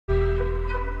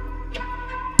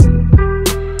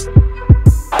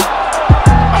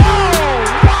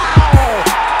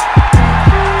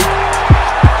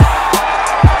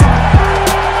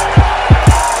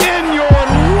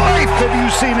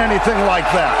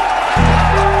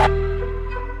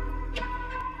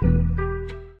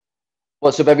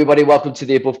What's up, everybody? Welcome to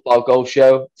the Above Par Golf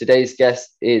Show. Today's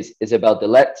guest is Isabella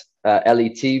Deilert,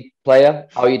 LET player.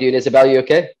 How are you doing, Isabella? You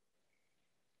okay?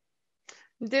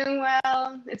 Doing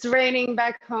well. It's raining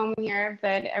back home here,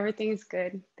 but everything's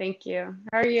good. Thank you.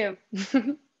 How are you?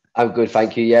 I'm good,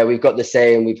 thank you. Yeah, we've got the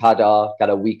same. We've had our kind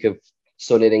of week of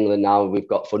sun in England now. We've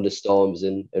got thunderstorms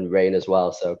and rain as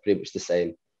well, so pretty much the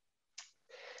same.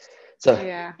 So,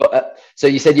 yeah. So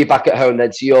you said you're back at home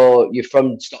then. So you're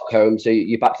from Stockholm, so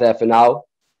you're back there for now?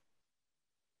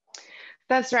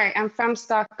 That's right. I'm from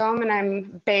Stockholm and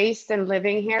I'm based and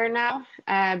living here now.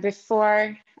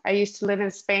 Before, I used to live in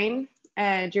Spain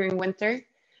during winter,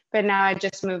 but now I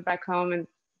just moved back home and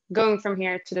going from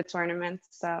here to the tournament.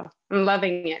 So I'm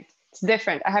loving it. It's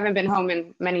different. I haven't been home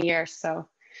in many years, so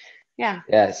yeah.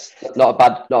 Yes, not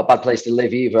a bad place to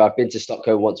live either. I've been to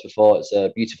Stockholm once before. It's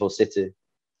a beautiful city.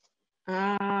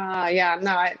 Yeah,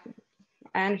 no, I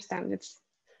understand.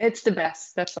 It's the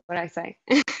best. That's what I say.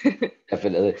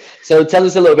 Definitely. So tell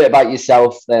us a little bit about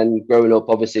yourself then. Growing up,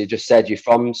 obviously, you just said you're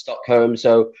from Stockholm.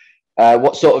 So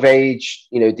what sort of age,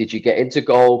 did you get into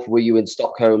golf? Were you in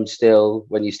Stockholm still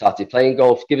when you started playing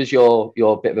golf? Give us your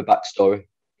bit of a backstory.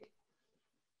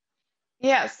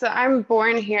 Yeah, so I'm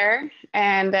born here,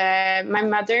 and my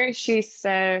mother, she's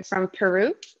from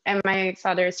Peru, and my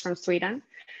father is from Sweden.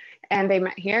 And they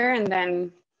met here, and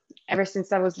then ever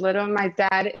since I was little, my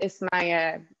dad is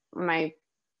my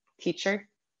teacher.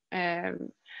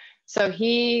 So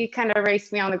he kind of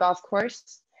raised me on the golf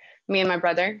course, me and my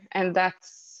brother. And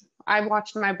I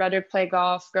watched my brother play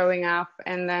golf growing up,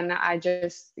 and then I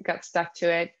just got stuck to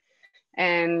it.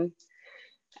 And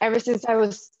ever since I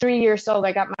was 3 years old,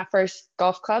 I got my first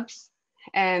golf clubs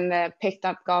and picked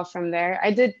up golf from there.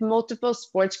 I did multiple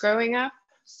sports growing up.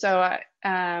 So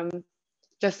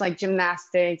just like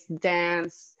gymnastics,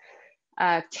 dance,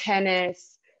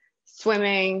 tennis,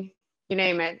 swimming, you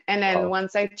name it. And then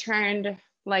once I turned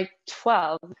like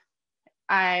 12,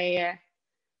 I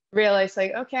realized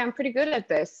like, okay, I'm pretty good at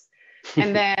this.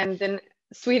 And then the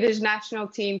Swedish national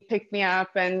team picked me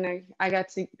up and I got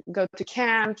to go to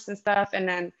camps and stuff. And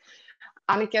then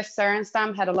Annika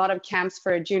Sörenstam had a lot of camps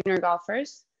for junior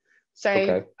golfers.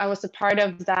 So I was a part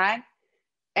of that.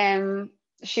 And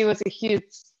she was a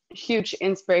huge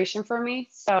inspiration for me.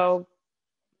 So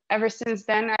ever since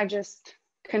then, I just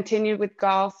continued with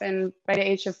golf. And by the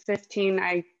age of 15,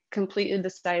 I completely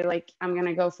decided like I'm going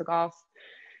to go for golf.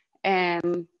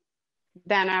 And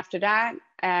then after that,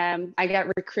 I got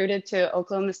recruited to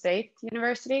Oklahoma State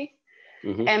University.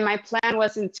 Mm-hmm. And my plan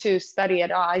wasn't to study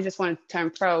at all. I just wanted to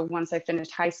turn pro once I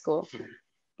finished high school.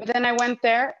 But then I went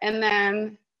there and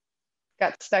then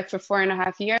got stuck for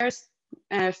 4.5 years.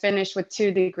 Finished with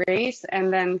 2 degrees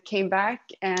and then came back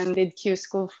and did Q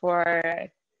school for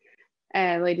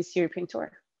Ladies European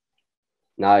Tour.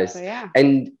 Nice. So, yeah.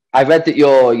 And I read that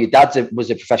your dad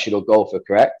was a professional golfer,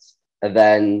 correct? And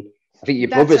then I think your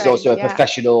brother's also a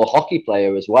professional hockey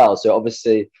player as well. So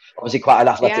obviously quite an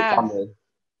athletic family.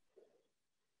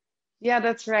 Yeah,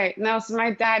 that's right. No, so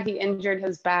my dad, he injured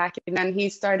his back and then he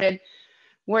started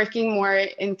working more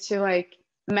into like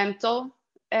the mental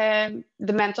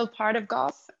part of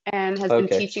golf and has been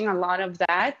teaching a lot of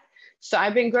that. So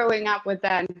I've been growing up with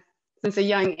that since a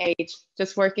young age,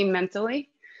 just working mentally.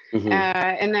 Mm-hmm.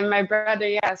 And then my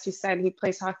brother, as you said, he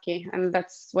plays hockey and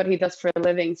that's what he does for a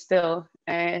living still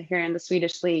here in the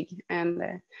Swedish league.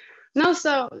 And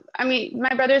so, I mean,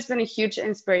 my brother's been a huge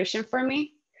inspiration for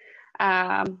me,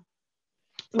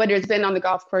 whether it's been on the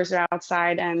golf course or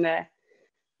outside. And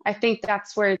I think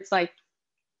that's where it's like,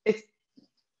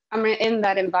 I'm in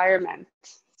that environment.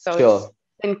 So It's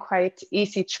been quite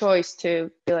easy choice to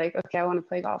be like, okay, I want to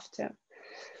play golf too.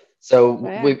 So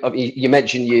you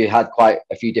mentioned you had quite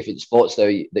a few different sports though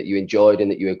that you enjoyed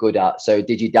and that you were good at. So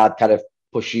did your dad kind of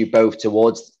push you both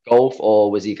towards golf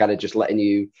or was he kind of just letting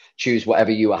you choose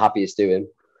whatever you were happiest doing?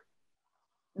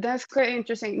 That's quite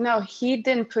interesting. No, he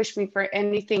didn't push me for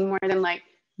anything more than like,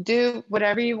 do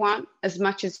whatever you want as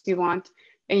much as you want.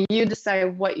 And you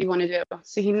decide what you want to do.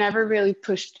 So he never really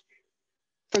pushed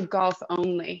for golf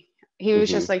only. He was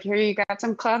just like, here, you got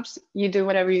some clubs. You do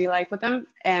whatever you like with them.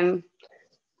 And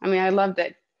I mean, I loved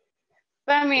it.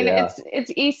 But I mean,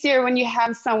 it's easier when you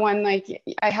have someone like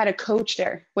I had a coach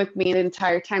there with me the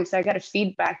entire time. So I got a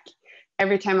feedback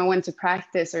every time I went to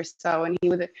practice or so. And he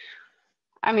would,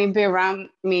 be around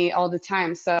me all the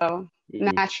time. So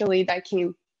naturally that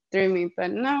came through me.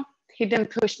 But no, he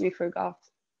didn't push me for golf.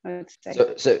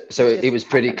 So it was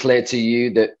pretty clear to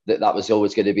you that was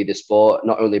always going to be the sport,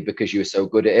 not only because you were so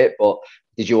good at it, but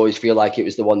did you always feel like it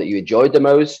was the one that you enjoyed the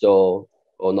most or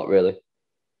not really?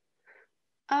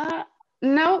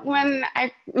 No, when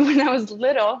I was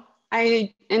little,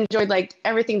 I enjoyed like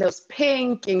everything that was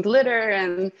pink and glitter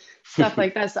and stuff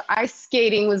like that. So ice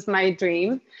skating was my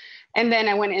dream. And then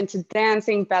I went into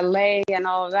dancing, ballet, and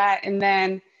all of that. And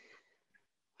then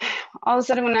all of a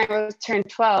sudden, when I was turned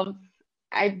 12,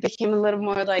 I became a little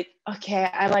more like, okay,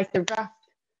 I like the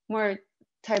more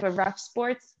type of rough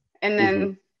sports. And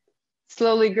then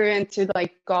slowly grew into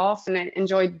like golf, and I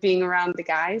enjoyed being around the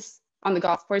guys on the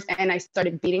golf course, and I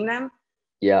started beating them.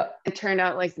 Yeah. It turned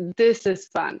out like, this is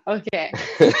fun. Okay.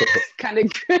 Kind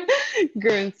of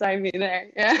grew inside me there.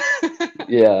 Yeah.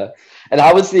 Yeah. And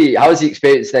how was the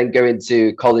experience then going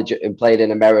to college and playing in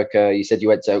America? You said you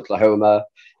went to Oklahoma.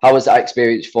 How was that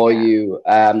experience for you?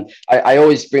 I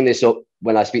always bring this up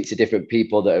when I speak to different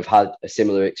people that have had a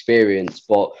similar experience,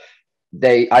 but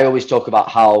I always talk about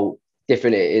how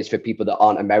different it is for people that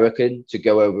aren't American to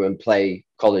go over and play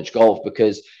college golf,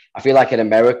 because I feel like in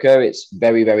America, it's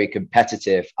very, very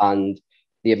competitive, and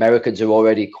the Americans are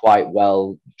already quite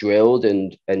well drilled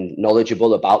and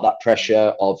knowledgeable about that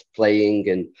pressure of playing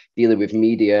and dealing with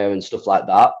media and stuff like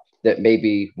that, that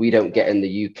maybe we don't get in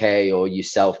the UK, or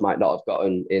yourself might not have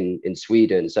gotten in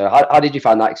Sweden. So how did you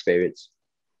find that experience?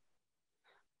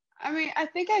 I mean, I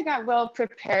think I got well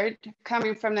prepared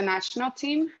coming from the national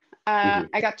team.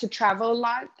 I got to travel a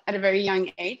lot at a very young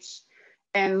age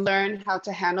and learn how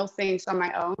to handle things on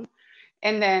my own.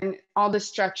 And then all the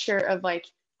structure of like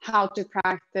how to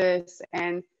practice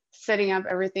and setting up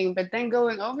everything. But then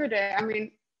going over there, I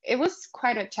mean, it was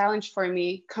quite a challenge for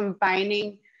me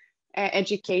combining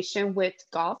education with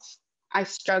golf. I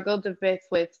struggled a bit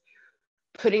with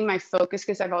putting my focus,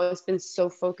 because I've always been so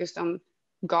focused on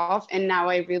golf. And now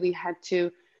I really had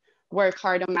to work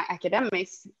hard on my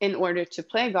academics in order to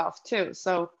play golf too.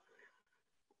 So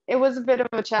it was a bit of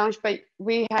a challenge, but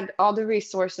we had all the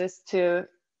resources to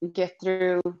get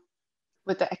through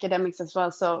with the academics as well.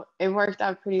 So it worked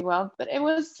out pretty well, but it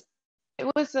was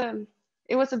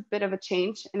a bit of a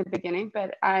change in the beginning,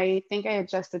 but I think I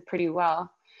adjusted pretty well.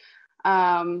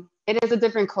 It is a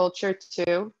different culture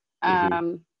too,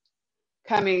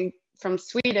 coming from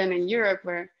Sweden and Europe,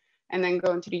 and then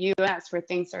going to the US where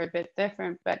things are a bit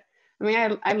different. But I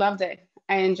mean, I loved it.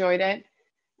 I enjoyed it.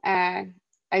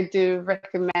 I do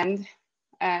recommend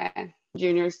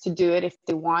juniors to do it if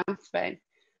they want, but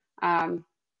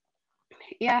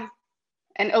yeah.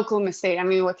 And Oklahoma State, I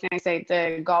mean, what can I say?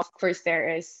 The golf course there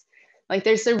is like,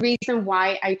 there's a reason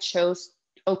why I chose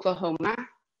Oklahoma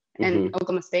and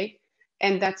Oklahoma State,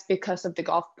 and that's because of the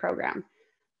golf program.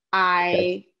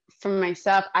 For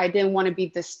myself, I didn't want to be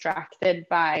distracted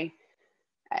by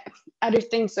other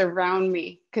things around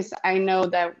me, because I know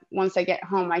that once I get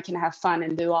home, I can have fun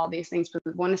and do all these things.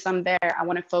 But once I'm there, I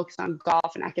want to focus on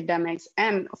golf and academics,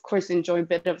 and of course, enjoy a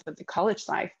bit of the college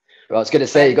life. Well, I was going to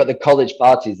say, you got the college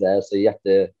parties there, so you have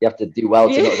to do well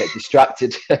to not get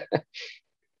distracted. Yeah,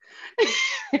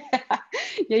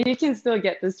 you can still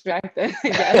get distracted, I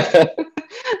guess.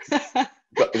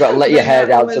 Got to let your hair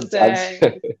down sometimes.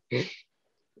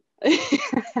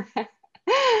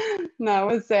 No,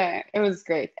 it was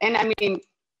great. And I mean,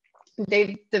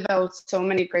 they've developed so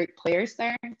many great players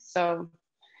there. So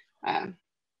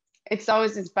it's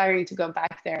always inspiring to go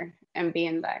back there and be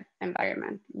in that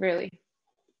environment, really.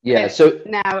 Yeah. But so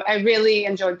now I really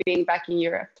enjoy being back in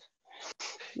Europe.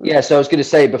 Yeah, so I was going to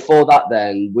say, before that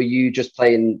then, were you just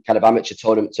playing kind of amateur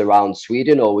tournaments around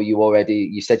Sweden, or were you already,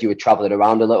 you said you were traveling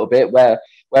around a little bit. Where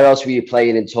else were you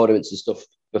playing in tournaments and stuff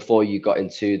before you got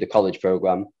into the college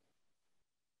program?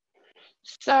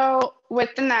 So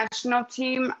with the national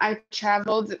team, I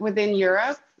traveled within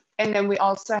Europe, and then we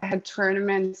also had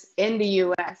tournaments in the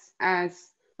US as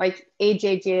like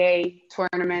AJGA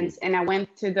tournaments, and I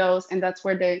went to those, and that's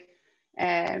where the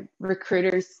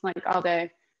recruiters, like all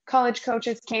the college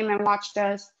coaches, came and watched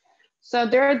us. So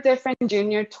there are different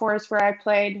junior tours where I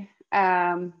played,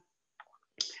 and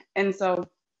so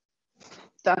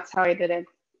that's how I did it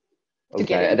to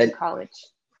get into college.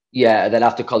 Yeah, and then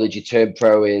after college, you turned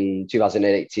pro in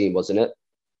 2018, wasn't it?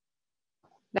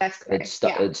 That's correct.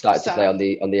 Started to play on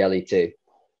the LE2.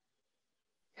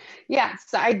 Yeah,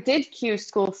 so I did Q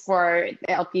school for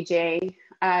the LPGA,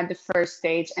 the first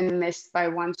stage, and missed by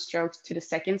one stroke to the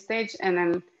second stage. And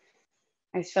then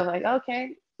I felt like,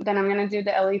 okay, then I'm going to do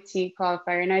the LET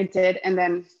qualifier. And I did. And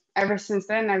then ever since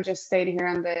then, I've just stayed here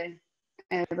on the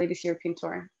latest European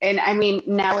tour. And I mean,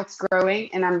 now it's growing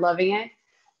and I'm loving it.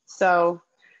 So,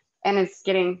 and it's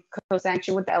getting close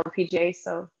actually with the LPGA.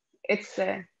 So it's,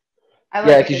 I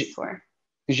love this tour.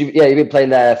 Because you've been playing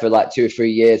there for like 2 or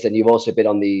 3 years, and you've also been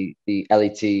on the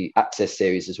LET Access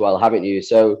series as well, haven't you?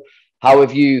 So How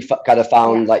have you kind of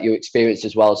found like your experience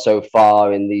as well so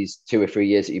far in these 2 or 3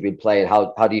 years that you've been playing?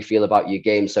 How do you feel about your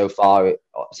game so far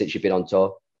since you've been on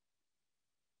tour?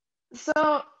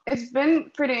 So it's been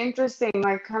pretty interesting,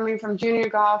 like coming from junior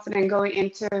golf and then going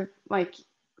into like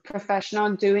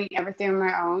professional, doing everything on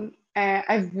my own.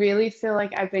 I really feel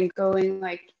like I've been going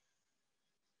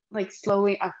like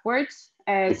slowly upwards.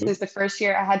 Since the first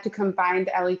year, I had to combine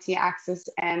the LET access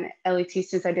and LET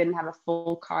since I didn't have a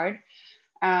full card.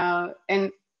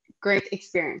 And great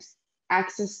experience.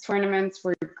 Access tournaments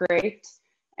were great,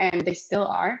 and they still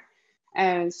are.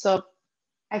 And so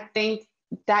I think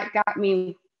that got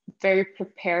me very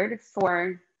prepared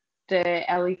for the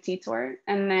LET tour.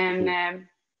 And then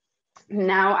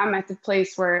now I'm at the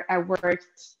place where I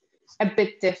worked a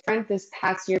bit different this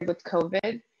past year with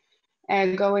COVID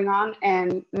and going on.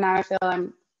 And now I feel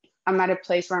I'm at a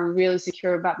place where I'm really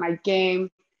secure about my game.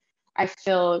 I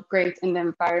feel great in the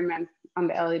environment on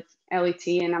the LET,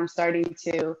 and I'm starting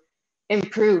to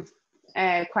improve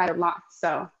quite a lot.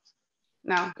 So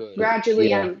now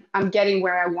gradually I'm getting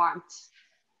where I want.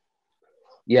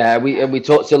 Yeah, we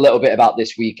talked a little bit about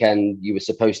this weekend. You were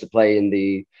supposed to play in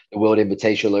the World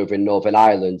Invitational over in Northern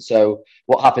Ireland. So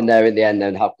what happened there in the end,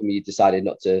 and how come you decided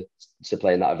not to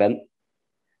play in that event?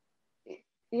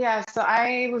 Yeah, so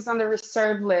I was on the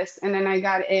reserve list, and then I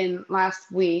got in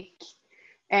last week.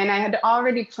 And I had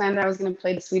already planned that I was going to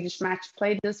play the Swedish match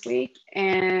play this week.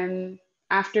 And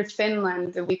after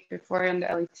Finland the week before in the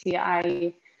LET,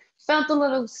 I felt a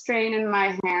little strain in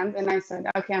my hand. And I said,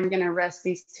 okay, I'm going to rest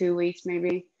these 2 weeks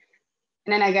maybe.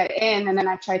 And then I got in, and then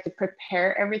I tried to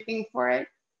prepare everything for it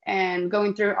and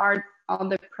going through all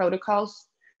the protocols.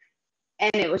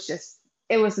 And it was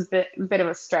a bit of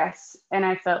a stress. And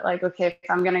I felt like, okay,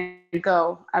 if I'm going to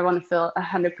go, I want to feel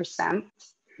 100%.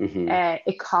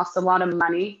 It costs a lot of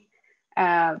money,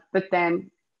 but then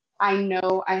I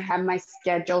know I have my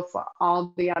schedule for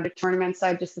all the other tournaments. So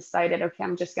I just decided, okay,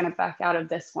 I'm just going to back out of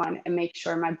this one and make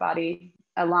sure my body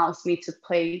allows me to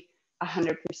play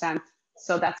 100%.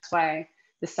 So that's why I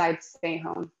decided to stay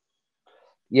home.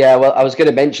 Yeah, well, I was going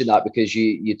to mention that because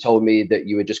you told me that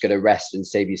you were just going to rest and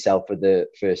save yourself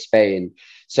for Spain.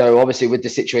 So obviously with the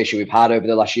situation we've had over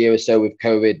the last year or so with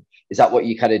COVID, is that what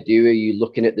you kind of do? Are you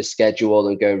looking at the schedule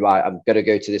and going, right, I'm going to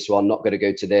go to this one, not going to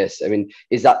go to this? I mean,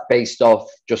 is that based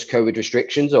off just COVID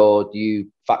restrictions, or do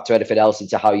you factor anything else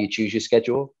into how you choose your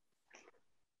schedule?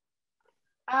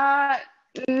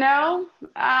 No.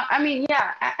 I mean,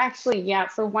 yeah, actually, yeah.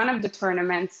 For one of the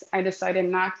tournaments, I decided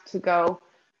not to go.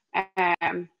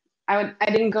 I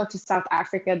didn't go to South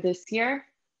Africa this year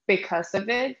because of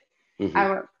it.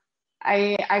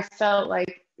 I felt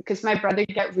like, because my brother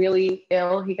got really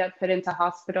ill, he got put into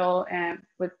hospital and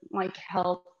with like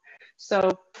health.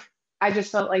 So I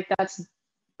just felt like that's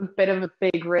a bit of a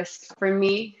big risk for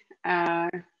me.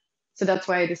 So that's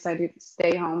why I decided to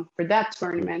stay home for that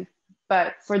tournament.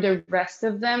 But for the rest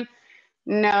of them,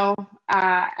 no,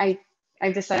 I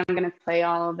decided I'm going to play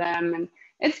all of them. And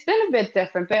it's been a bit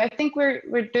different, but I think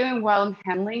we're doing well in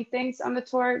handling things on the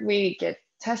tour. We get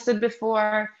tested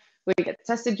before, we get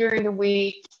tested during the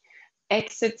week,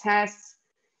 exit tests,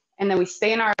 and then we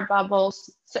stay in our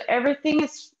bubbles. So everything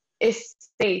is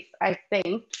safe, I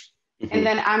think. And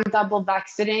then I'm double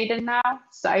vaccinated now,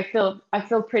 so I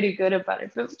feel pretty good about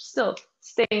it, but still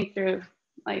staying through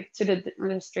like to the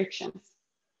restrictions.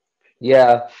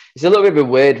 Yeah, it's a little bit of a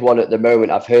weird one at the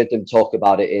moment. I've heard them talk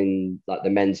about it in like the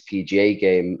men's PGA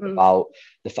game about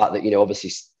the fact that,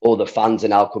 obviously all the fans are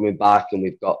now coming back and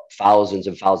we've got thousands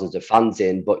and thousands of fans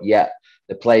in, but yet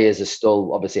the players are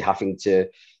still obviously having to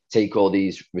take all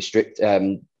these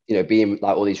being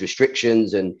like all these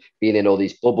restrictions and being in all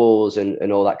these bubbles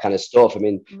and all that kind of stuff. I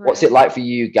mean, what's it like for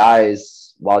you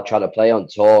guys while trying to play on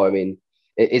tour? I mean,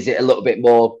 is it a little bit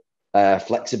more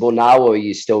flexible now, or are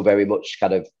you still very much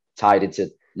kind of tied into a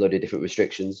load of different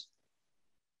restrictions?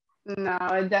 No,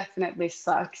 it definitely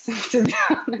sucks, to be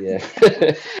honest.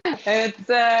 Yeah. It's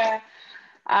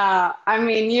I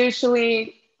mean,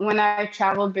 usually when I've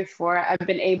traveled before, I've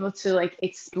been able to like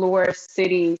explore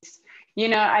cities.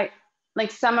 I like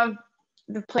some of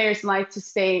the players like to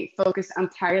stay focused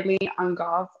entirely on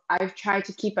golf. I've tried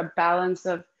to keep a balance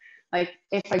of like,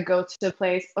 if I go to a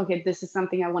place, okay, this is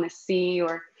something I want to see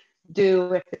or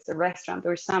do, if it's a restaurant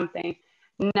or something.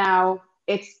 Now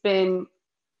it's been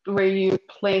where you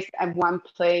place at one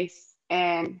place,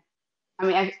 and I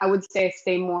mean, I would say I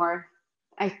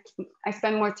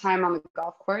spend more time on the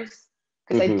golf course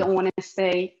because I don't want to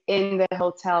stay in the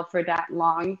hotel for that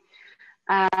long.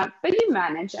 But you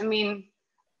manage. I mean,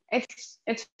 it's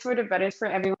for the better, it's for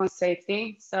everyone's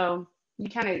safety. So you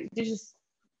just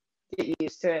get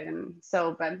used to it, and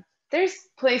so. But there's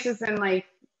places in like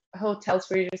hotels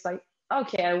where you're just like,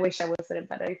 okay, I wish I was at a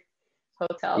better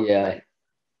hotel. Yeah. But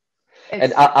And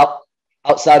it's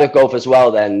outside of golf as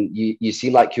well, then you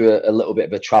seem like you're a little bit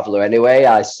of a traveler anyway.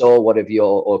 I saw one of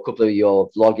your, or a couple of your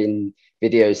vlogging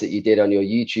videos that you did on your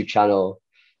YouTube channel.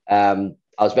 I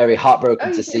was very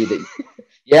heartbroken to see that.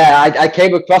 Yeah, I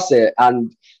came across it,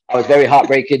 and I was very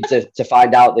heartbroken to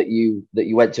find out that you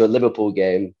went to a Liverpool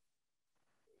game.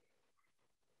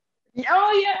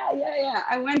 Oh yeah.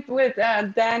 I went with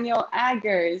Daniel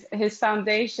Aggers, his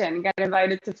foundation. Got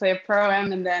invited to play a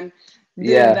pro-am, and then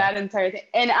doing that entire thing.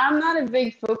 And I'm not a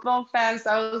big football fan, so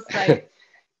I was like,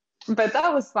 but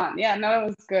that was fun. Yeah, no, it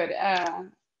was good.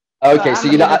 Okay, so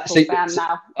you're not. So, fan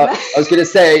now. I was gonna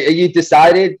say, are you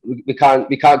decided? We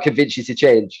can't convince you to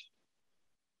change.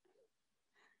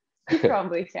 You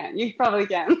probably can. You probably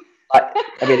can.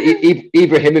 I mean,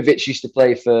 Ibrahimovic used to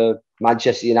play for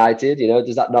Manchester United. You know,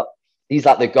 does that not? He's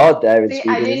like the god there in Sweden.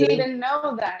 I didn't even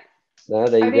know that. No,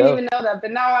 there you I go. didn't even know that,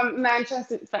 but now I'm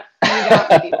Manchester. You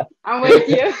got me. I'm with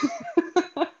you.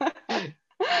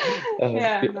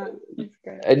 Yeah, no, it's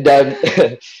great. And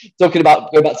talking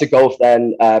about going back to golf,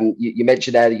 then you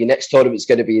mentioned there your next tournament is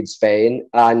going to be in Spain,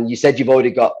 and you said you've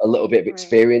already got a little bit of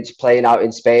experience playing out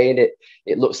in Spain.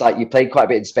 It looks like you played quite a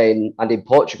bit in Spain and in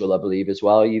Portugal, I believe, as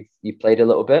well. You've played a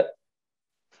little bit.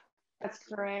 That's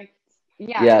correct.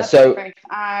 Yeah. Yeah. That's So correct.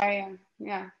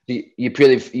 Yeah. you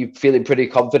feeling pretty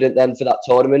confident then for that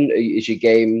tournament? Is your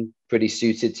game pretty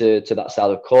suited to that style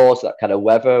of course, that kind of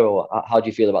weather, or how do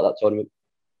you feel about that tournament?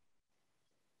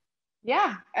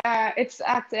 Yeah, it's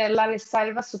at La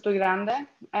Reserva Soto Grande,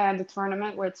 the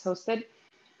tournament where it's hosted.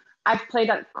 I've played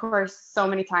that course so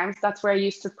many times. That's where I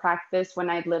used to practice when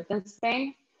I lived in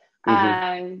Spain.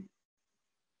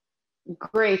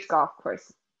 Great golf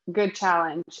course, good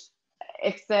challenge.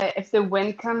 If the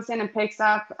wind comes in and picks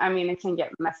up, I mean, it can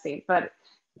get messy, but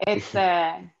it's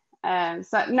so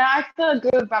no, I feel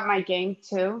good about my game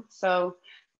too. So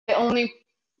the only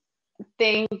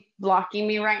thing blocking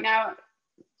me right now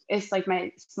is like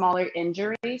my smaller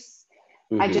injuries.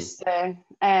 I just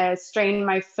strained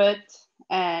my foot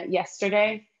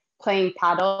yesterday playing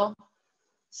paddle.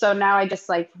 So now I just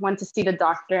like went to see the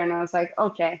doctor, and I was like,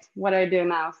 okay, what do I do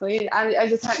now? So I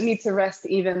just need to rest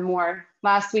even more.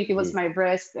 Last week it was my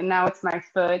wrist, and now it's my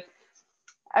foot.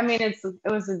 I mean, it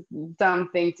was a dumb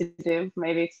thing to do.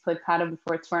 Maybe to play paddle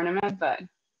before a tournament, but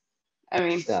I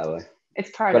mean,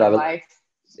 it's part of life.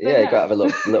 Yeah, you gotta have a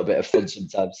little bit of fun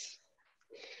sometimes.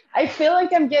 I feel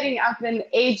like I'm getting up in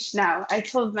age now. I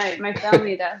told my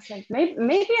family that. I was like,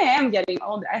 maybe I am getting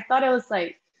older. I thought it was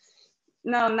like,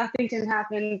 no, nothing can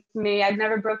happen to me. I've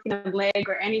never broken a leg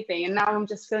or anything. And now I'm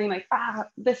just feeling like,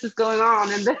 this is going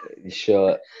on. And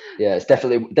Sure. Yeah, it's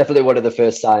definitely one of the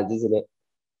first signs, isn't it?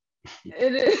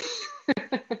 It is.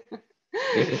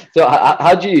 So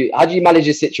how do you manage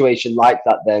a situation like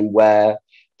that then, where,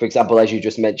 for example, as you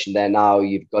just mentioned there, now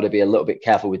you've got to be a little bit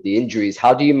careful with the injuries.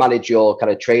 How do you manage your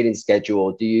kind of training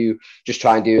schedule? Do you just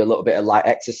try and do a little bit of light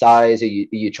exercise? Are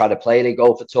you trying to play any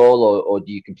golf at all, or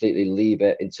do you completely leave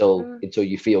it until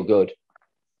you feel good?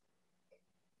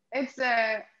 It's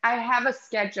I have a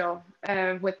schedule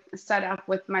set up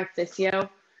with my physio.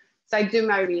 So I do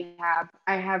my rehab.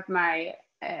 I have my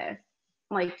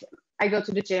I go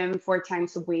to the gym 4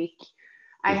 times a week.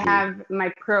 I have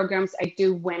my programs I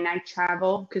do when I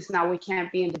travel, because now we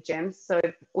can't be in the gym. So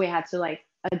we had to like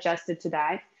adjust it to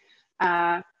that.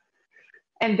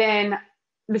 And then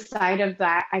beside of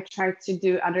that, I try to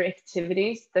do other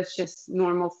activities that's just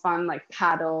normal fun, like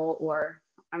paddle, or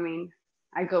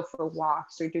I go for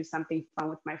walks or do something fun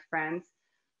with my friends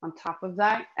on top of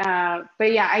that.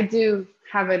 But yeah, I do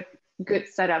have a good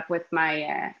setup with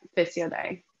my physio that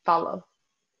I follow.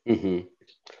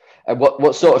 And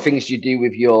what sort of things do you do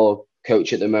with your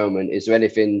coach at the moment? Is there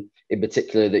anything in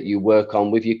particular that you work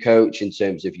on with your coach in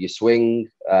terms of your swing?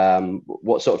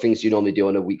 What sort of things do you normally do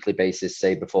on a weekly basis,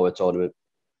 say before a tournament?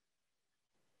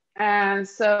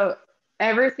 So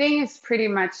everything is pretty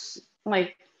much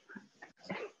like,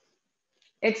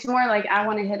 it's more like I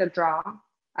want to hit a draw.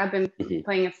 I've been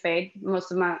playing a fade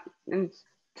most of my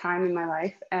time in my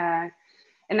life. And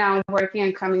now I'm working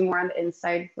on coming more on the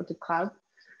inside with the club.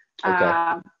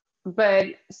 Okay.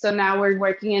 But so now we're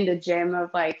working in the gym of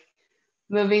like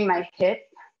moving my hip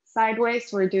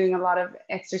sideways. We're doing a lot of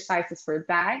exercises for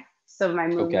that. So my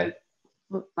movement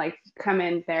like come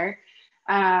in there.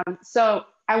 So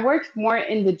I work more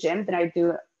in the gym than I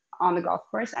do on the golf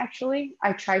course. Actually,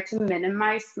 I try to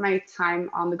minimize my time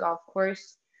on the golf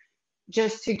course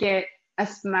just to get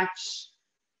as much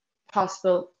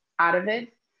possible out of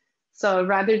it. So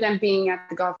rather than being at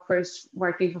the golf course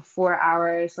working for 4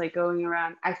 hours, like going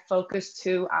around, I focus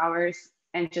 2 hours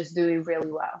and just do it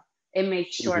really well. It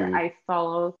makes sure I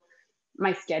follow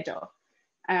my schedule.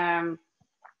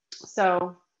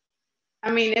 So,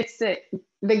 I mean, it's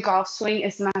the golf swing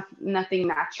is nothing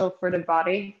natural for the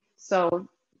body. So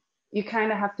you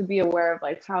kind of have to be aware of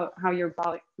like how your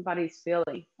body's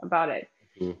feeling about it.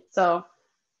 So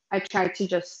I try to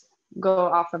just go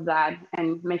off of that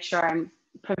and make sure I'm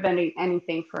preventing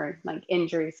anything for like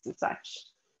injuries and such.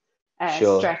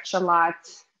 Stretch a lot,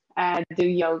 do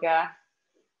yoga,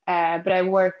 but I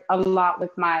work a lot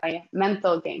with my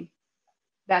mental game.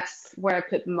 That's where I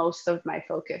put most of my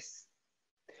focus.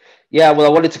 Yeah, well, I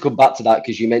wanted to come back to that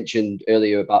because you mentioned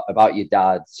earlier about your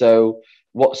dad. So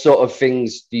what sort of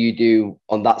things do you do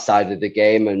on that side of the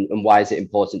game, and why is it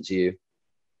important to you?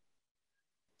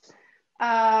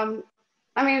 I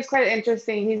mean, it's quite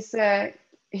interesting.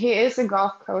 He is a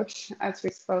golf coach, as we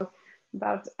spoke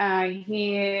about.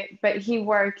 But he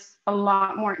works a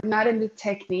lot more, not in the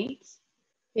technique.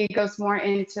 He goes more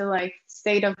into like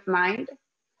state of mind,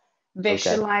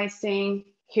 visualizing,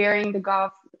 hearing the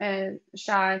golf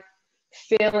shot,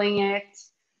 feeling it,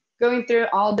 going through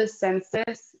all the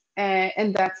senses,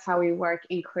 and that's how we work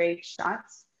and create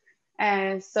shots.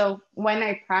 And so when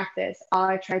I practice, all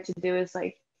I try to do is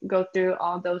like go through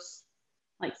all those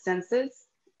like senses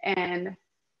and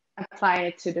apply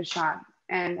it to the shot.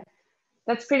 And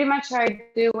that's pretty much how I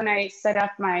do when I set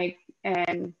up my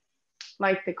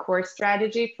like the course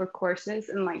strategy for courses,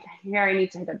 and like here I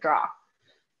need to hit a draw.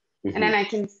 And then I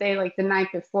can stay like the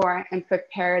night before and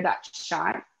prepare that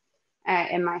shot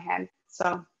in my head.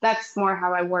 So that's more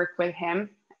how I work with him.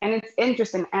 And it's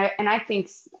interesting. And I think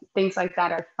things like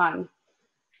that are fun.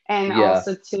 And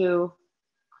also to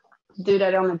do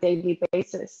that on a daily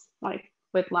basis, like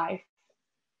with life.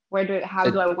 How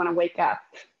do I want to wake up?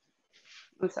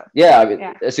 So, I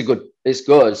mean, it's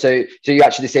good. So you're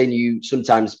actually saying you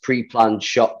sometimes pre-plan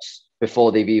shots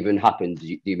before they've even happened.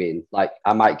 Do you mean like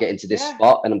I might get into this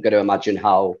spot and I'm going to imagine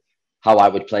how I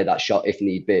would play that shot if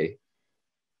need be?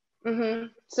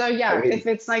 So if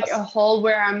it's like a hole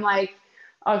where I'm like,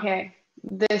 okay,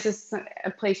 this is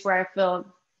a place where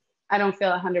I don't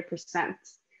feel 100%.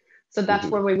 So that's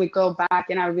where we would go back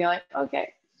and I would be like,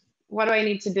 okay, what do I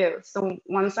need to do? So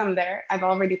once I'm there, I've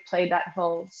already played that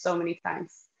hole so many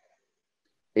times.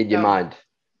 In your mind.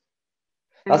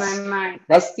 In my mind.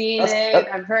 I've seen it,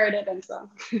 I've heard it, and so.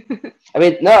 I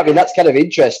mean, that's kind of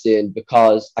interesting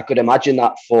because I could imagine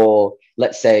that for,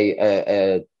 let's say,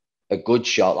 a good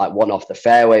shot, like one off the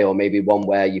fairway, or maybe one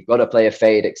where you've got to play a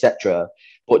fade, etc.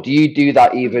 But do you do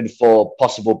that even for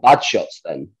possible bad shots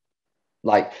then?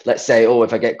 Like, let's say,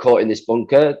 if I get caught in this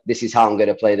bunker, this is how I'm going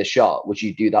to play the shot. Would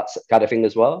you do that kind of thing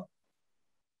as well?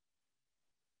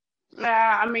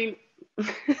 I mean,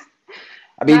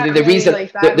 the reason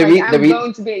like that. I'm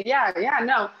going to be,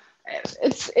 no,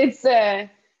 it's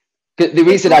the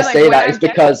reason I say that is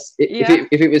because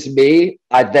if it was me,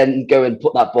 I'd then go and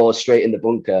put that ball straight in the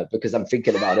bunker because I'm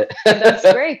thinking about it.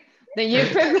 That's great. That you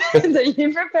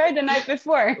prepared the night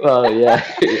before. Well, yeah.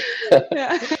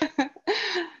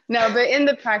 No, but in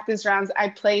the practice rounds, I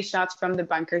play shots from the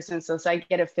bunkers, and so I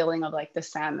get a feeling of like the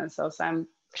sand, and so I'm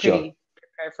pretty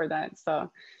prepared for that.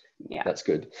 So, yeah, that's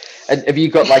good. And have you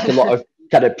got like a lot of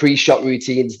kind of pre-shot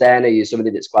routines? Then are you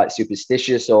somebody that's quite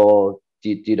superstitious, or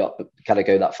do you not kind of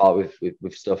go that far with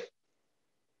stuff?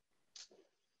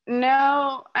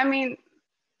 No, I mean,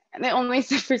 the only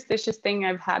superstitious thing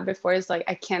I've had before is like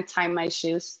I can't tie my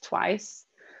shoes twice.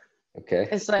 Okay,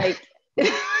 it's like.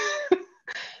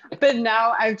 But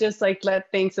now I've just like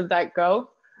let things of that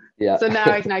go. Yeah. So now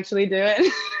I can actually do it.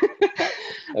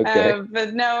 Okay.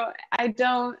 But no, I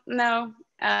don't know.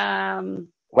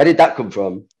 Where did that come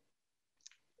from?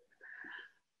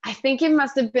 I think it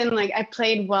must have been like I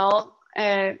played well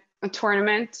at a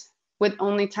tournament with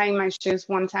only tying my shoes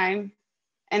one time.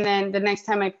 And then the next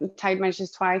time I tied my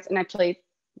shoes twice and I played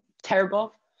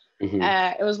terrible.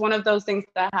 It was one of those things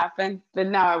that happened. But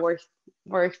now I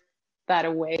work that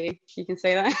away, you can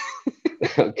say that.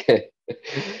 Okay.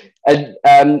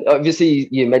 And obviously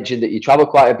you mentioned that you travel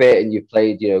quite a bit and you've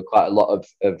played quite a lot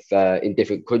of in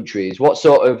different countries. What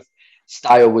sort of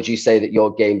style would you say that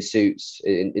your game suits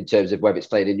in terms of whether it's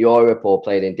played in Europe or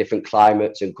played in different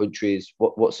climates and countries?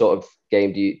 What sort of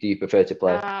game do you prefer to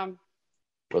play?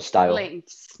 Or style?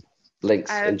 Links.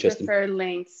 Interesting. I prefer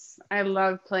links. I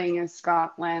love playing in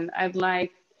Scotland. I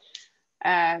like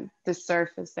the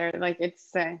surface there. Like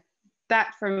it's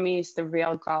that for me is the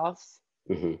real golf.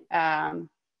 I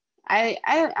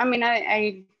mean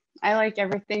I like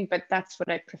everything, but that's what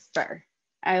I prefer.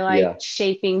 I like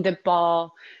shaping the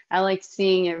ball. I like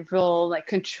seeing it roll, like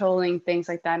controlling things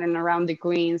like that and around the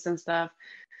greens and stuff.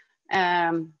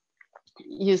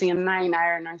 Using a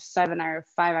 9-iron or 7-iron or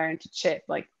 5-iron to chip,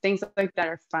 like things like that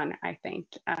are fun, I think.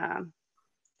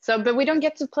 But we don't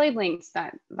get to play links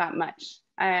that much.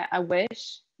 I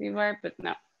wish we were, but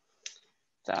no.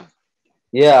 So.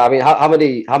 Yeah, I mean, how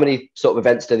many sort of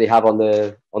events do they have on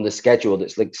the schedule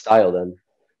that's link style then?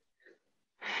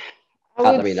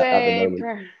 I would say,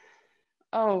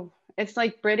 it's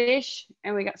like British,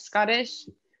 and we got Scottish,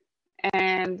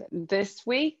 and this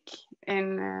week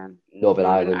in Northern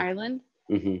Ireland.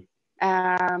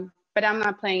 Mm-hmm. But I'm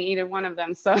not playing either one of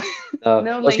them, so no.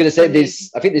 I was going to say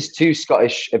I think there's 2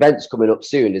 Scottish events coming up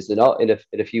soon, is there not? In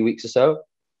a few weeks or so,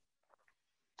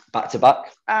 back to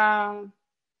back.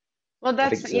 Well,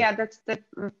 that's that's the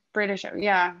British.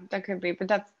 Yeah, that could be, but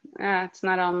that's it's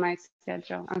not on my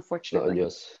schedule, unfortunately. Not on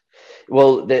yours.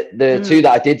 Well, the 2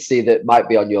 that I did see that might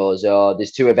be on yours are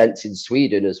there's 2 events in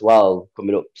Sweden as well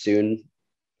coming up soon,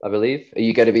 I believe. Are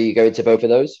you going to be going to both of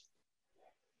those?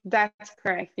 That's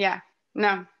correct. Yeah.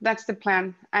 No, that's the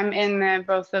plan. I'm in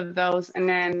both of those, and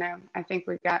then I think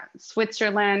we got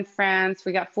Switzerland, France.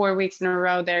 We got 4 weeks in a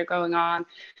row there going on.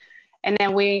 And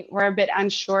then we're a bit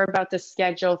unsure about the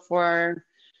schedule for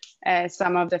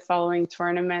some of the following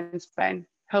tournaments, but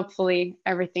hopefully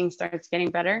everything starts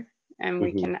getting better and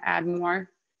we can add more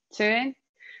to it.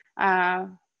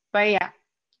 But yeah,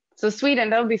 so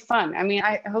Sweden, that'll be fun. I mean,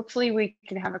 hopefully we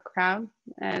can have a crowd,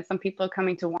 some people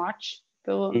coming to watch,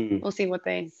 but we'll see what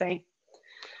they say.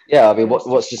 Yeah, I mean,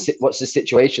 what's the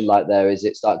situation like there? Is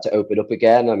it starting to open up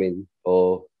again? I mean,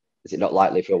 or is it not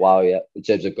likely for a while yet in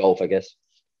terms of golf, I guess?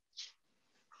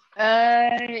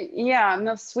 Yeah,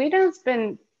 no, Sweden's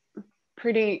been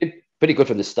pretty good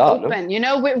from the start. Open, no? You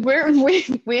know,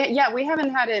 we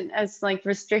haven't had it as like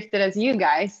restricted as you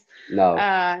guys. No.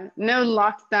 No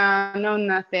lockdown, no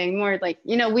nothing. More like,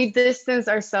 you know, we distance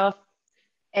ourselves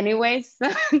anyways.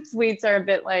 Swedes are a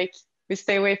bit like we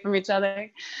stay away from each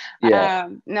other. Yeah.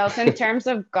 No, so in terms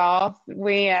of golf,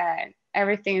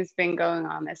 everything has been going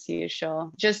on as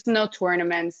usual. Just no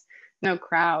tournaments, no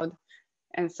crowd,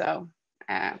 and so.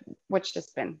 Which has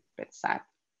been a bit sad.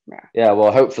 Yeah,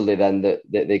 well, hopefully then that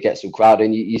they get some crowd.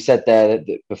 And you said there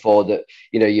that before that,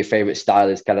 you know, your favorite style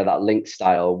is kind of that link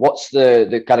style. What's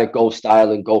the kind of golf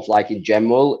style and golf like in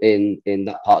general in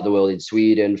that part of the world, in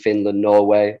Sweden, Finland,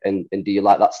 Norway, and do you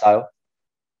like that style?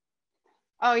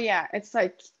 Oh yeah, it's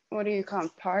like, what do you call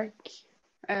it? Park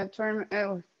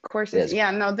tournament courses. Yes.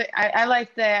 Yeah, no, I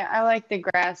like the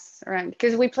grass around,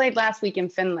 because we played last week in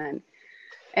Finland.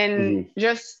 And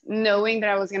just knowing that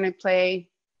I was going to play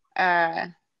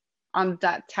on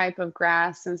that type of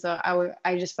grass, and so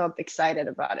I just felt excited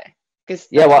about it.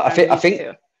 Well, I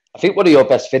think one of your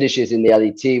best finishes in the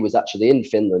LET was actually in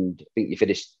Finland. I think you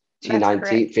finished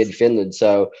T19th in Finland.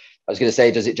 So I was going to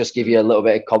say, does it just give you a little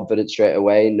bit of confidence straight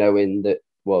away, knowing that,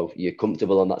 well, you're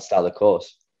comfortable on that style of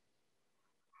course?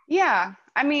 Yeah,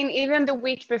 I mean, even the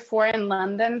week before in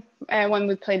London, when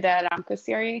we played the Aramco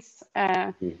series.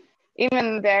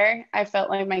 Even there, I felt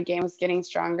like my game was getting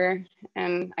stronger,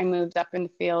 and I moved up in the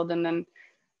field. And then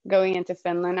going into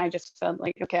Finland, I just felt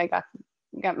like, okay, I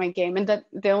got my game. And that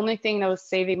the only thing that was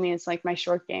saving me is like my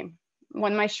short game.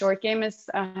 When my short game is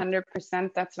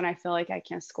 100%, that's when I feel like I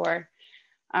can score.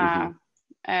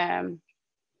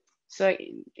 So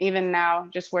even now,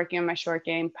 just working on my short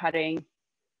game, putting,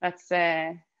 that's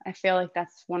I feel like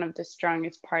that's one of the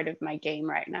strongest part of my game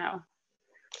right now.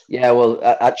 Yeah, well,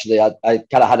 actually, I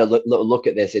kind of had a little look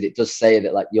at this, and it does say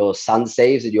that like your sand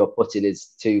saves and your putting is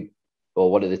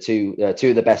one of the two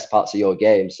of the best parts of your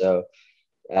game. So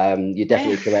you're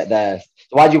definitely correct there.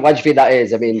 Why do you think that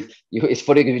is? I mean, it's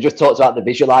funny because you just talked about the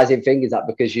visualizing thing. Is that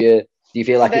because do you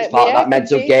feel like it's part of that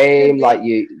mental game? Like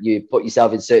you put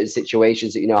yourself in certain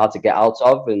situations that you know how to get out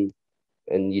of, and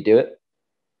you do it?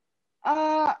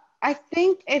 I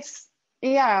think it's,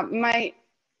 yeah,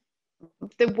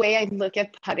 the way I look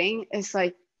at putting is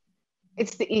like,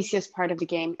 it's the easiest part of the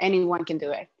game. Anyone can do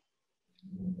it.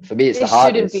 For me, it's the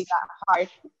hardest. It shouldn't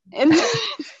be that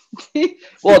hard.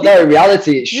 Well, no, in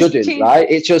reality, it shouldn't, right?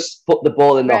 It's just put the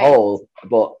ball in the hole.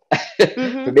 But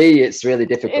for me, it's really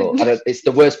difficult. It's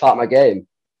the worst part of my game.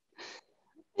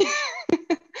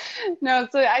 No,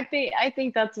 so I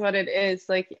think that's what it is.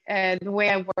 Like the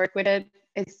way I work with it,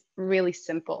 it's really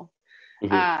simple.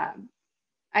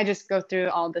 I just go through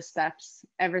all the steps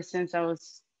ever since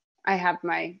I have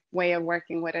my way of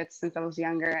working with it since I was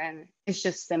younger, and it's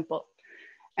just simple.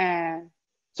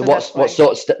 So what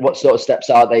sort of steps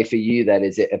are they for you then?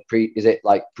 Is it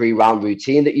like pre-round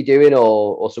routine that you're doing,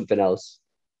 or something else?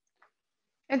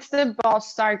 It's the ball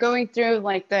start, going through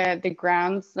like the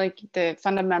grounds, like the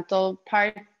fundamental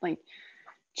part, like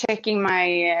checking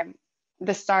my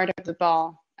the start of the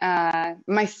ball,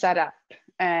 my setup,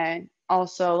 and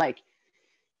also like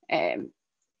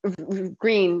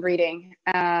green reading,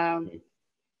 and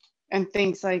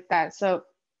things like that. So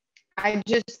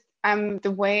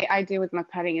the way I do with my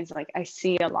putting is like I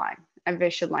see a lot, I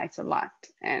visualize a lot,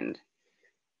 and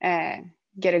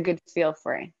get a good feel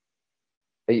for it.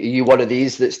 Are you one of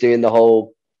these that's doing the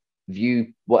whole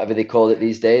view, whatever they call it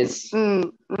these days?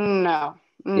 No.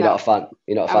 You're not a fan.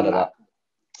 You're not a fan of that.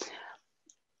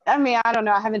 I mean, I don't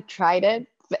know. I haven't tried it,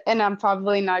 and I'm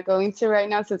probably not going to right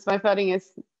now since my putting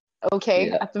is okay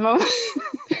at the moment.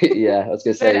 Yeah, I was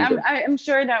gonna say. But I'm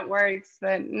sure that works,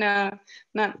 but no,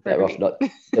 not for me.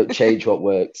 Don't change what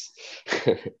works.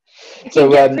 It can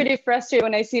get pretty frustrated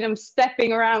when I see them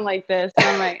stepping around like this. And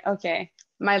I'm like, okay,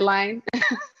 my line.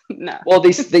 No. Well,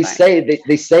 they say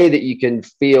that you can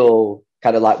feel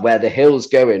kind of like where the hill's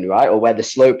going, right, or where the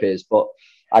slope is, but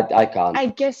I can't. I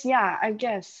guess.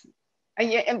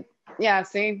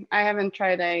 See, I haven't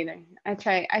tried that either. I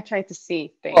try to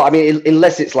see things. Well, I mean,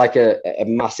 unless it's like a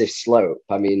massive slope.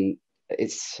 I mean,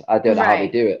 I don't know how they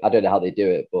do it. I don't know how they do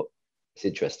it, but it's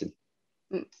interesting.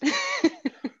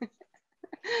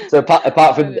 So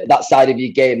apart from that side of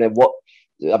your game, then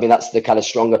that's the kind of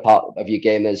stronger part of your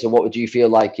game then. So what would you feel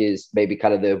like is maybe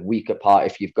kind of the weaker part,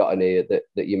 if you've got any that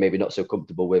you're maybe not so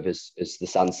comfortable with, as the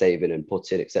sand saving and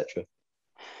putting, etc.?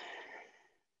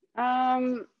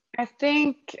 I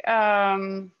think at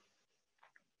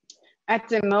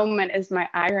the moment is my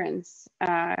irons.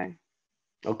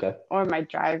 Okay. Or my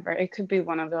driver. It could be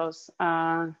one of those.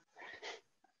 But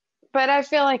I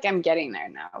feel like I'm getting there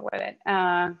now with it.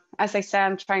 As I said,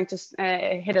 I'm trying to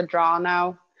hit a draw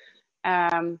now.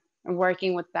 I'm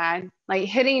working with that. Like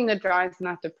hitting the draw is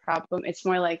not the problem. It's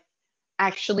more like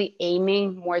actually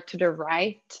aiming more to the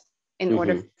right in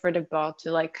order for the ball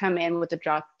to like come in with the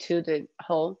draw to the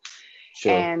hole.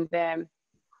 Sure.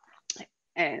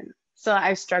 And so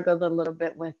I've struggled a little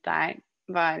bit with that,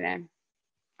 but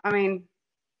I mean,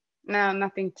 no,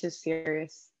 nothing too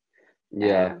serious.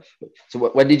 Yeah. So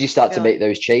when did you start to make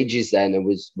those changes then? And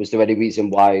was there any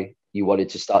reason why you wanted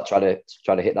to start trying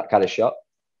to hit that kind of shot?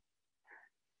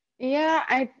 Yeah,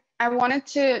 I wanted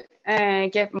to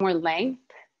get more length,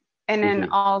 and then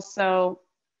also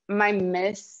my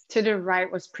miss to the right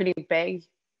was pretty big.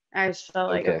 I just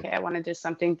felt like, okay, I want to do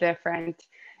something different.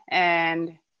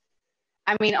 And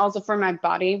I mean, also for my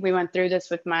body, we went through this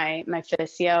with my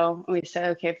physio. We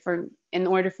said, okay, in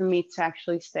order for me to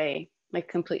actually stay like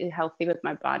completely healthy with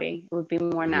my body, it would be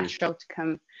more natural to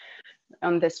come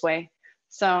on this way.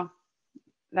 So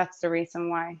that's the reason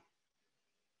why.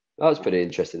 That was pretty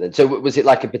interesting then. So was it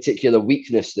like a particular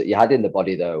weakness that you had in the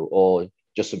body though, or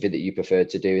just something that you preferred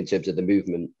to do in terms of the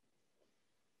movement?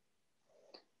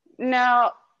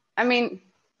 No, I mean,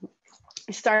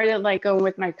 I started like going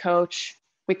with my coach.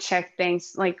 We checked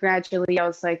things like gradually. I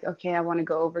was like, okay, I want to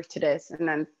go over to this.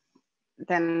 And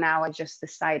then now I just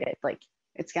decided like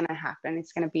it's going to happen.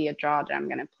 It's going to be a draw that I'm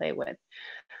going to play with.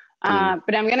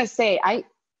 But I'm going to say,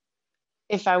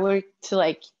 if I were to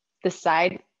like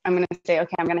decide, I'm going to say,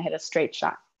 okay, I'm going to hit a straight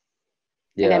shot.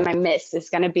 Yeah. And then my miss is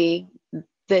going to be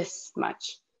this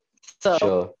much.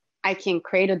 So I can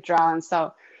create a draw. And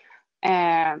so,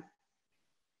 but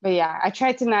yeah, I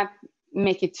try to not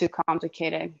make it too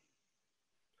complicated.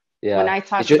 Yeah. When I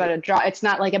talk about a draw, it's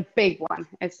not like a big one.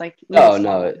 It's like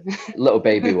no, little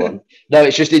baby one. No,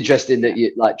 it's just interesting that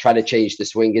you like trying to change the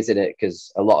swing, isn't it?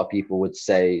 Because a lot of people would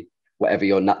say whatever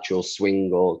your natural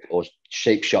swing or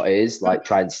shape shot is, like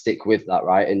try and stick with that,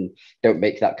 right? And don't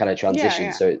make that kind of transition.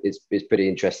 Yeah. So it's pretty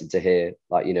interesting to hear,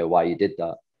 like, you know, why you did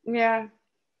that. Yeah.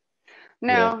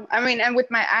 No, I mean, and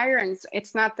with my irons,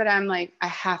 it's not that I'm like, I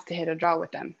have to hit a draw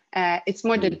with them. It's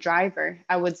more the driver,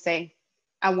 I would say.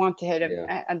 I want to hit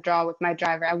a draw with my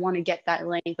driver. I want to get that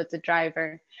length with the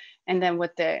driver. And then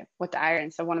with the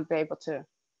irons, I want to be able to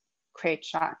create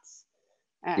shots.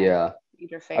 I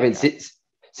mean,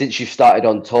 since you started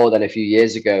on tour then a few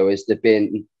years ago, has there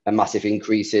been a massive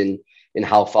increase in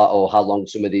how far or how long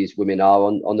some of these women are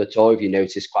on the tour? Have you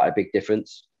noticed quite a big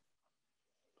difference?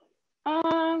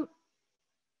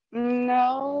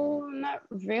 No, not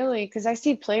really, because I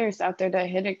see players out there that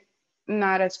hit it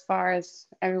not as far as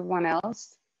everyone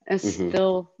else and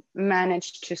still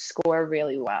manage to score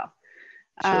really well.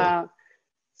 Sure.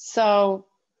 So,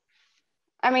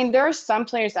 I mean, there are some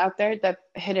players out there that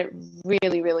hit it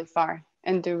really, really far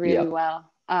and do really well.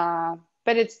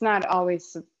 But it's not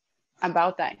always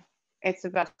about that. It's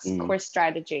about course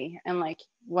strategy and like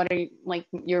what are you, like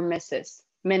your misses,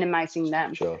 minimizing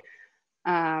them. Sure.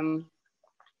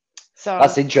 So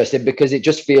That's interesting, because it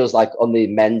just feels like on the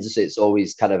men's, it's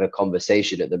always kind of a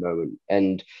conversation at the moment.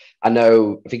 And I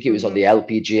think it was on the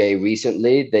LPGA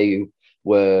recently, they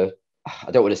were,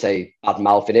 I don't want to say bad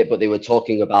mouthing it, but they were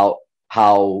talking about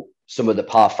how some of the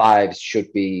par fives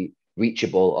should be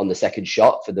reachable on the second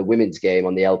shot for the women's game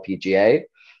on the LPGA,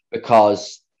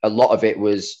 because a lot of it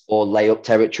was all layup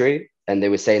territory. And they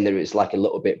were saying that it was like a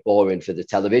little bit boring for the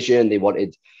television. They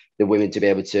wanted the women to be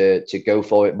able to go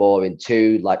for it more in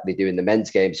two, like they do in the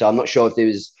men's game. So I'm not sure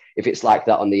if it's like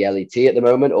that on the LET at the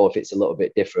moment, or if it's a little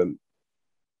bit different.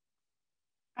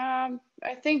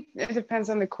 I think it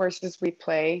depends on the courses we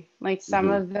play. Like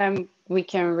some of them we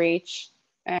can reach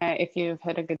if you've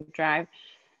hit a good drive.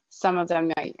 Some of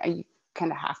them I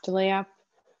kind of have to lay up,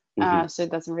 so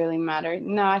it doesn't really matter.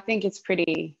 No, I think it's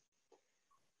pretty.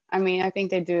 I mean, I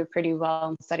think they do it pretty well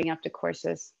in setting up the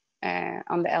courses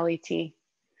on the LET.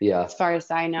 Yeah, as far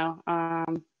as I know,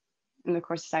 in the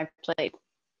courses I've played.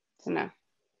 So no.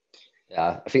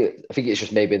 Yeah, I think it's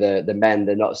just maybe the men,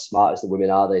 they're not as smart as the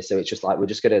women, are they? So it's just like, we're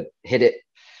just gonna hit it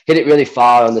really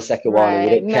far on the second one, and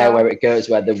we don't care where it goes.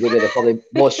 Where the women are probably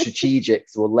more strategic,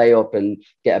 so we'll lay up and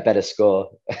get a better score.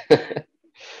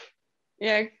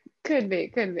 Yeah, could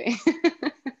be.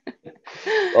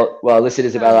 Well, listen,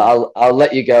 Isabella, I'll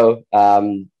let you go.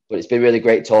 But it's been really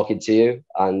great talking to you.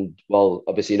 And well,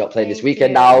 obviously you're not playing this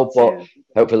weekend now, but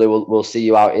hopefully we'll see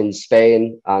you out in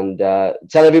Spain. And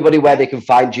tell everybody where they can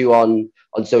find you on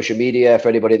social media for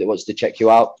anybody that wants to check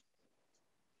you out.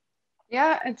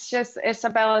 Yeah, it's just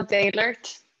Isabella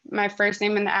Deilert, my first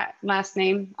name and last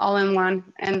name, all in one.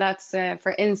 And that's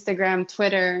for Instagram,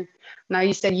 Twitter. Now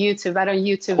you said YouTube. I don't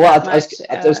YouTube. Well, I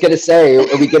was going to say,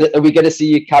 are we gonna see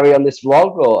you carry on this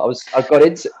vlog? Or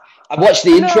I watched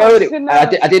the intro. And I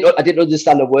didn't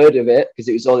understand a word of it because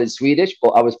it was all in Swedish, but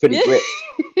I was pretty gripped.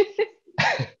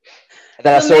 And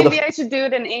then maybe I should do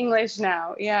it in English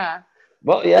now. Yeah.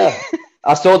 Well, yeah.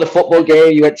 I saw the football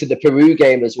game. You went to the Peru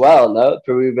game as well, no?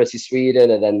 Peru versus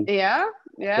Sweden, and then yeah.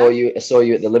 I saw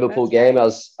you at the Liverpool game. I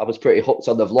was pretty hooked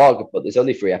on the vlog, but there's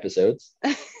only 3 episodes.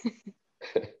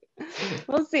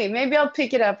 We'll see. Maybe I'll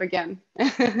pick it up again.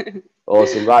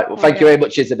 Awesome. Right. Well, thank you very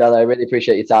much, Isabella. I really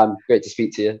appreciate your time. Great to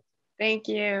speak to you. Thank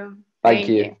you. Thank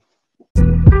you.